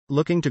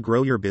Looking to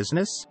grow your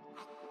business?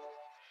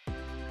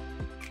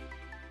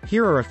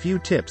 Here are a few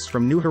tips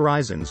from New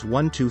Horizons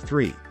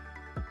 123.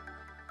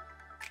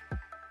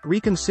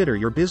 Reconsider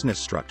your business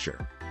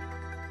structure.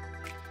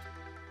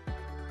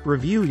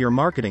 Review your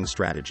marketing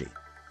strategy.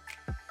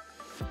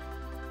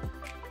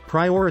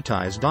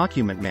 Prioritize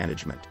document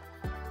management.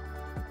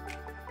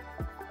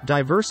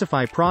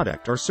 Diversify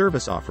product or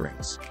service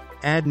offerings.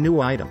 Add new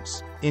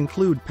items.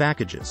 Include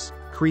packages.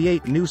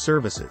 Create new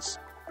services.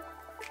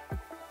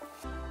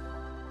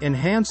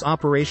 Enhance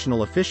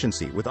operational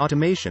efficiency with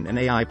automation and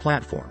AI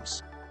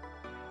platforms.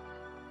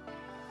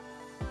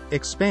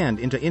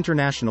 Expand into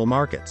international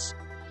markets.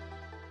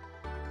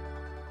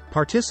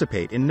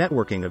 Participate in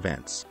networking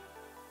events.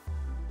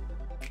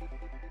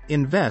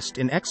 Invest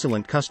in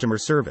excellent customer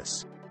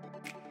service.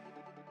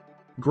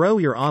 Grow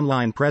your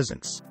online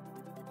presence.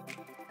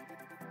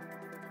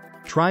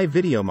 Try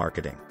video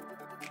marketing.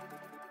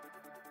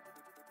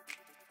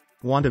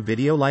 Want a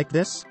video like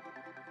this?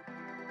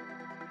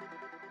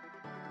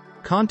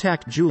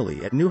 Contact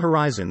Julie at New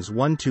Horizons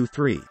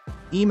 123.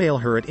 Email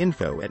her at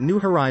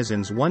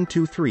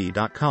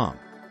info@newhorizons123.com.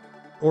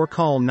 Or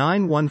call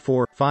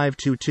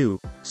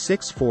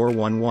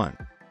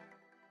 914-522-6411.